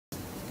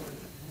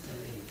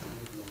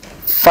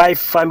5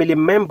 family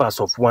members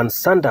of one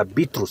Sanda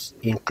Bitrus,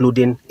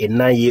 including a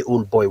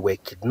 9-year-old boy, were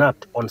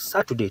kidnapped on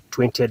Saturday,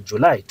 20th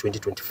July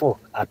 2024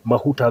 at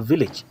Mahuta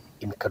village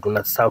in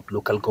Kaduna South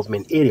local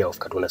government area of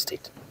Kaduna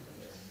State.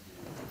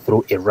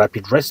 Through a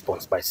rapid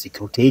response by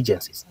security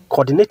agencies,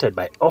 coordinated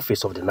by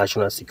Office of the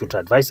National Security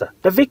Advisor,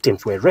 the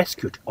victims were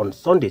rescued on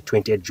Sunday,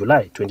 20th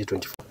July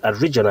 2024 at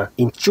Regional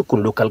in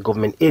Chukun local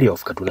government area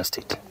of Kaduna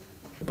State.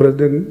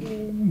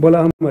 President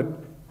Bola Ahmed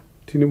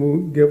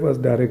Tinubu gave us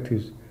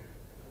directives,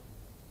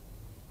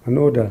 an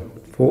order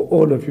for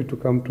all of you to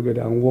come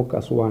together and work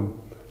as one.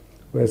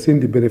 We are seeing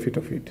the benefit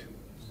of it,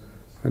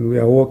 and we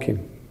are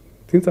working.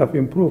 Things have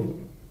improved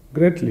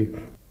greatly.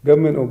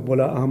 Government of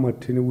Bola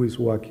Ahmed Tinubu is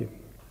working.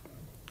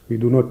 We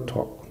do not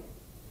talk.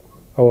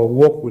 Our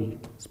work will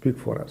speak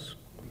for us.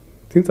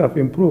 Things have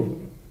improved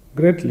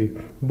greatly,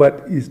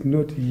 but it's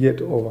not yet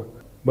over.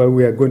 But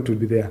we are going to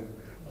be there.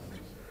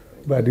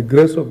 By the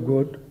grace of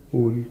God,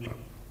 we will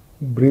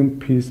bring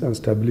peace and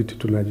stability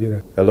to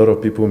Nigeria. A lot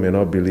of people may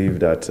not believe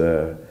that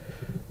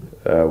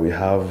we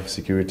have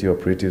security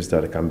operatives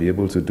that can be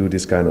able to do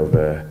this kind of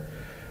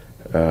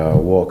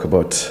work,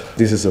 but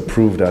this is a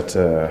proof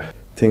that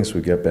things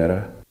will get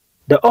better.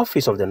 The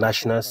Office of the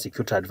National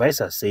Security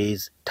Advisor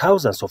says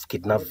thousands of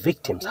kidnapped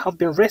victims have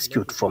been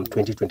rescued from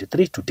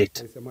 2023 to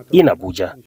date in Abuja.